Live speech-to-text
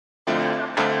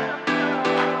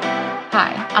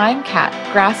Hi, I'm Kat,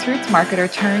 grassroots marketer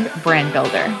turned brand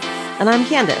builder. And I'm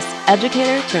Candace,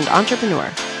 educator turned entrepreneur.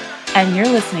 And you're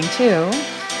listening to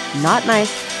Not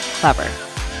Nice, Clever,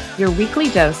 your weekly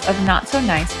dose of not so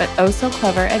nice but oh so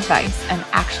clever advice and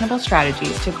actionable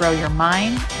strategies to grow your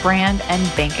mind, brand, and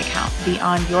bank account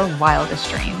beyond your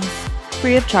wildest dreams.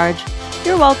 Free of charge.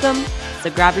 You're welcome.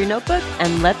 So grab your notebook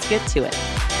and let's get to it.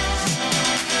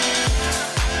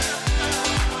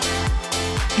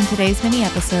 In today's mini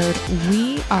episode,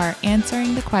 we are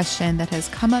answering the question that has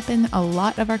come up in a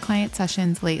lot of our client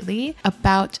sessions lately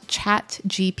about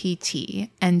ChatGPT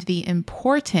and the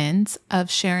importance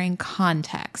of sharing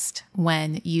context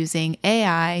when using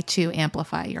AI to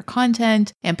amplify your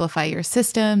content, amplify your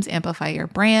systems, amplify your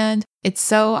brand. It's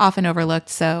so often overlooked.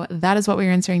 So that is what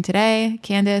we're answering today.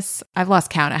 Candace, I've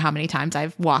lost count at how many times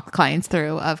I've walked clients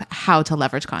through of how to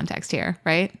leverage context here,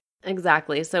 right?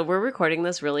 Exactly. So we're recording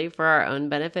this really for our own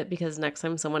benefit because next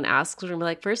time someone asks, we're going to be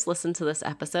like, first listen to this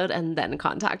episode and then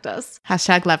contact us.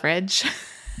 Hashtag leverage.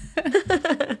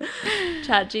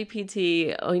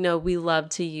 ChatGPT, we love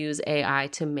to use AI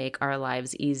to make our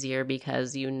lives easier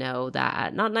because you know that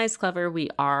at Not Nice Clever, we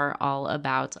are all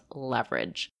about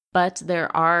leverage. But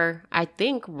there are, I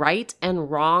think, right and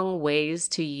wrong ways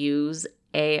to use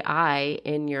AI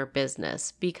in your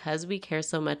business because we care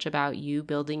so much about you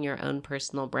building your own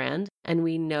personal brand and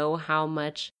we know how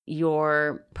much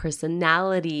your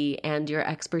personality and your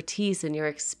expertise and your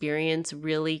experience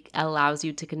really allows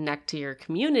you to connect to your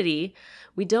community.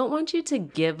 We don't want you to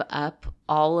give up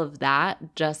all of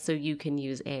that just so you can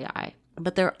use AI.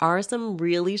 But there are some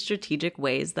really strategic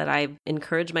ways that I've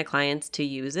encouraged my clients to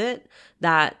use it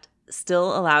that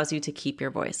still allows you to keep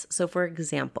your voice. So for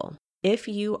example, if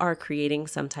you are creating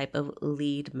some type of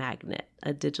lead magnet,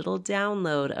 a digital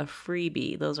download, a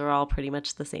freebie, those are all pretty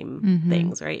much the same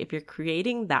things, right? If you're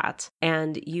creating that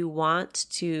and you want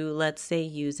to, let's say,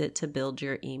 use it to build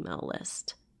your email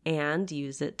list and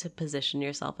use it to position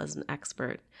yourself as an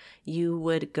expert, you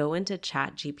would go into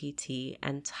ChatGPT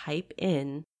and type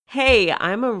in, hey,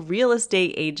 I'm a real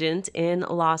estate agent in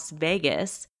Las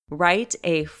Vegas. Write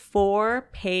a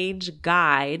 4-page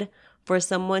guide for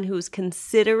someone who's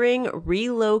considering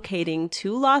relocating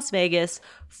to Las Vegas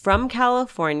from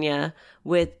California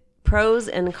with pros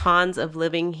and cons of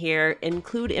living here,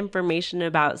 include information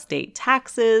about state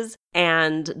taxes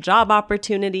and job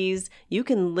opportunities. You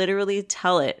can literally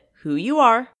tell it who you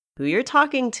are, who you're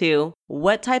talking to,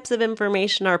 what types of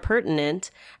information are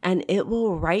pertinent, and it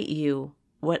will write you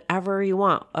whatever you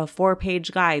want, a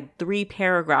 4-page guide, 3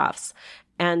 paragraphs.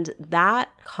 And that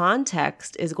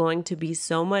context is going to be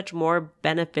so much more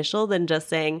beneficial than just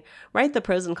saying, write the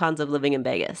pros and cons of living in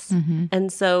Vegas.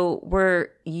 And so we're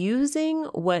using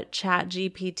what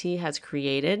ChatGPT has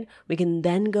created. We can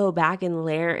then go back and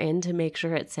layer in to make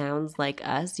sure it sounds like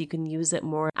us. You can use it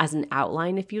more as an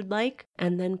outline if you'd like,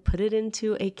 and then put it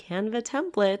into a Canva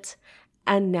template.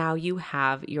 And now you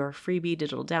have your freebie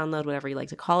digital download, whatever you like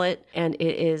to call it, and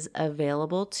it is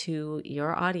available to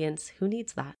your audience who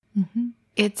needs that.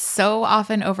 It's so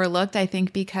often overlooked, I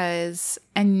think, because,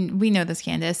 and we know this,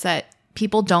 Candace, that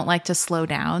people don't like to slow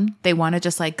down. They want to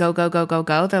just like go, go, go, go,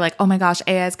 go. They're like, oh my gosh,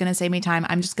 AI is going to save me time.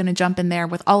 I'm just going to jump in there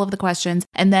with all of the questions.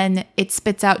 And then it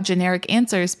spits out generic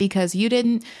answers because you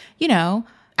didn't,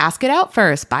 ask it out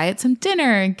first, buy it some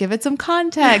dinner, give it some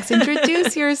context,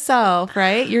 introduce yourself,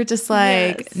 right? You're just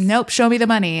like, yes. Nope, show me the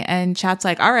money. And chat's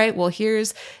like, all right, well,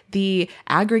 here's the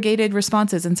aggregated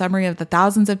responses and summary of the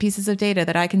thousands of pieces of data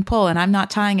that I can pull. And I'm not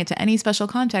tying it to any special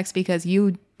context because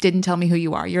you didn't tell me who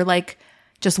you are. You're like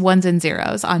just ones and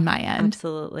zeros on my end.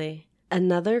 Absolutely.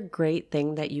 Another great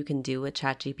thing that you can do with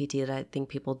ChatGPT that I think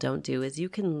people don't do is you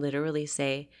can literally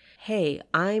say, hey,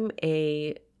 I'm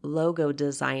a logo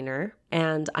designer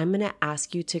and I'm going to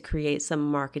ask you to create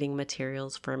some marketing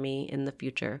materials for me in the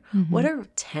future. What are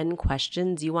 10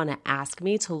 questions you want to ask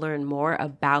me to learn more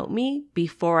about me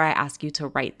before I ask you to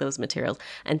write those materials?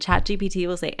 And ChatGPT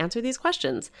will say, answer these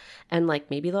questions. And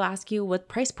maybe they'll ask you, what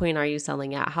price point are you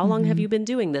selling at? How long have you been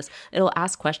doing this? It'll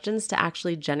ask questions to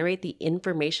actually generate the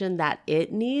information that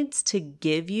it needs to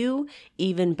give you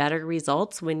even better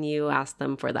results when you ask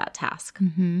them for that task.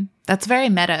 That's very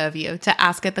meta of you to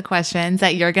ask it the questions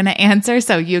that you're going to answer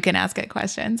so you can ask it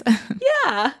questions.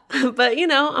 Yeah. But,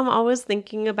 I'm always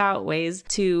thinking about ways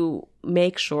to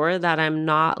make sure that I'm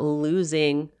not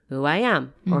losing who I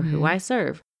am or who I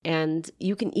serve. And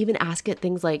you can even ask it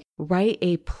things like, write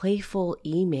a playful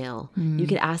email. You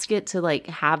can ask it to like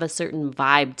have a certain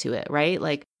vibe to it, right?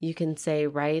 Like you can say,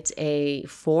 write a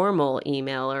formal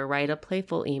email or write a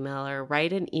playful email or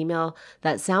write an email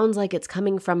that sounds like it's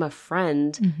coming from a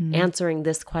friend answering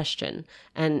this question.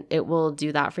 And it will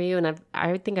do that for you. And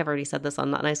I think I've already said this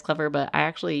on Not Nice Clever, but I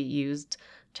actually used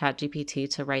ChatGPT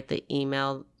to write the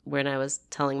email when I was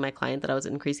telling my client that I was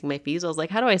increasing my fees. I was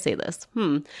like, how do I say this?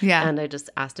 Yeah. And I just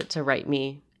asked it to write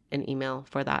me an email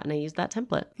for that. And I used that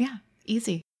template. Yeah.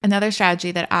 Easy. Another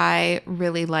strategy that I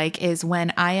really like is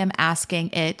when I am asking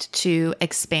it to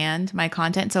expand my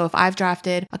content. So if I've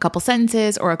drafted a couple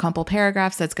sentences or a couple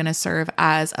paragraphs that's going to serve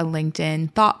as a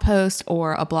LinkedIn thought post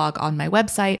or a blog on my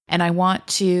website, and I want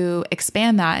to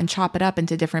expand that and chop it up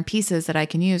into different pieces that I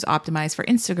can use, optimize for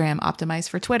Instagram, optimize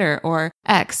for Twitter or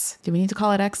X. Do we need to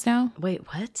call it X now? Wait,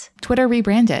 what? Twitter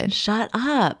rebranded. Shut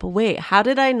up. Wait, how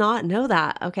did I not know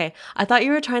that? Okay. I thought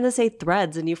you were trying to say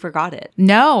Threads and you forgot it.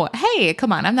 No. Hey,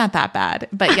 come on. I'm not that bad,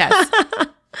 but yes.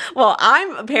 Well,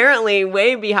 I'm apparently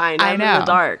way behind. I'm in the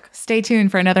dark. Stay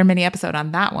tuned for another mini episode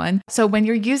on that one. So when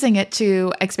you're using it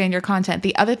to expand your content,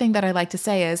 the other thing that I like to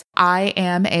say is I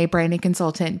am a branding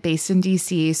consultant based in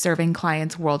DC serving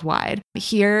clients worldwide.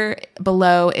 Here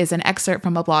below is an excerpt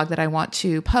from a blog that I want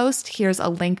to post. Here's a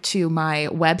link to my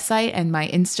website and my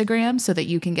Instagram so that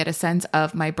you can get a sense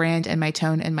of my brand and my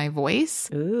tone and my voice.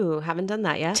 Ooh, haven't done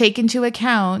that yet. Take into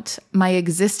account my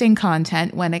existing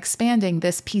content when expanding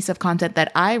this piece of content that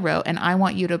I wrote, and I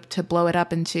want you to blow it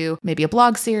up into maybe a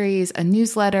blog series, a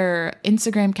newsletter,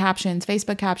 Instagram captions,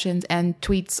 Facebook captions, and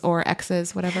tweets or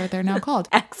X's, whatever they're now called.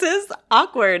 X's?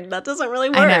 Awkward. That doesn't really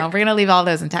work. I know. We're going to leave all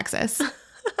those in Texas.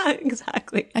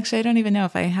 Exactly. Actually, I don't even know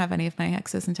if I have any of my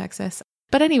X's in Texas.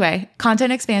 But anyway,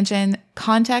 content expansion,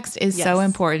 context is so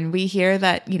important. We hear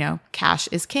that, cash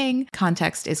is king,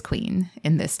 context is queen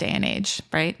in this day and age,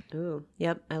 right? Ooh,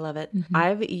 yep. I love it.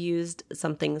 I've used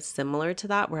something similar to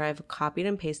that where I've copied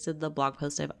and pasted the blog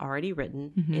post I've already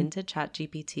written into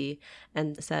ChatGPT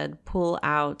and said, pull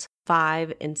out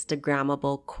 5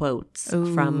 Instagrammable quotes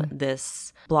from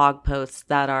this blog post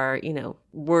that are,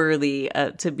 worthy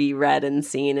to be read and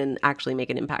seen and actually make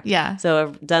an impact. Yeah. So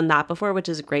I've done that before, which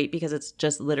is great because it's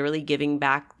just literally giving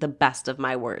back the best of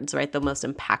my words, right? The most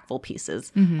impactful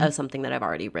pieces of something that I've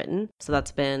already written. So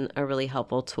that's been a really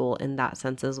helpful tool in that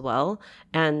sense as well.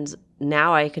 And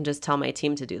now I can just tell my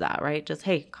team to do that, right? Just,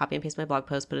 hey, copy and paste my blog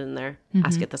post, put it in there,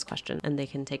 ask it this question, and they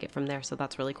can take it from there. So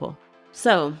that's really cool.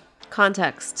 So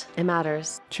context, it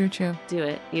matters. True. Do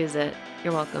it. Use it.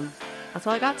 You're welcome. That's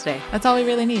all I got today. That's all we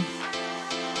really need.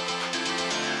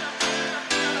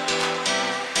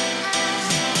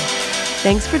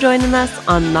 Thanks for joining us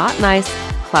on Not Nice,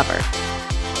 Clever.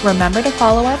 Remember to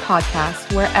follow our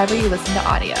podcast wherever you listen to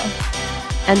audio.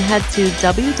 And head to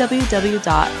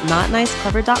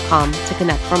www.notniceclever.com to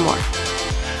connect for more.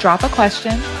 Drop a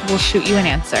question, we'll shoot you an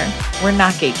answer. We're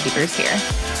not gatekeepers here.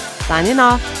 Signing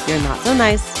off, you're not so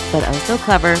nice, but oh so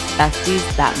clever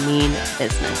besties that mean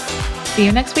business. See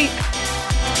you next week.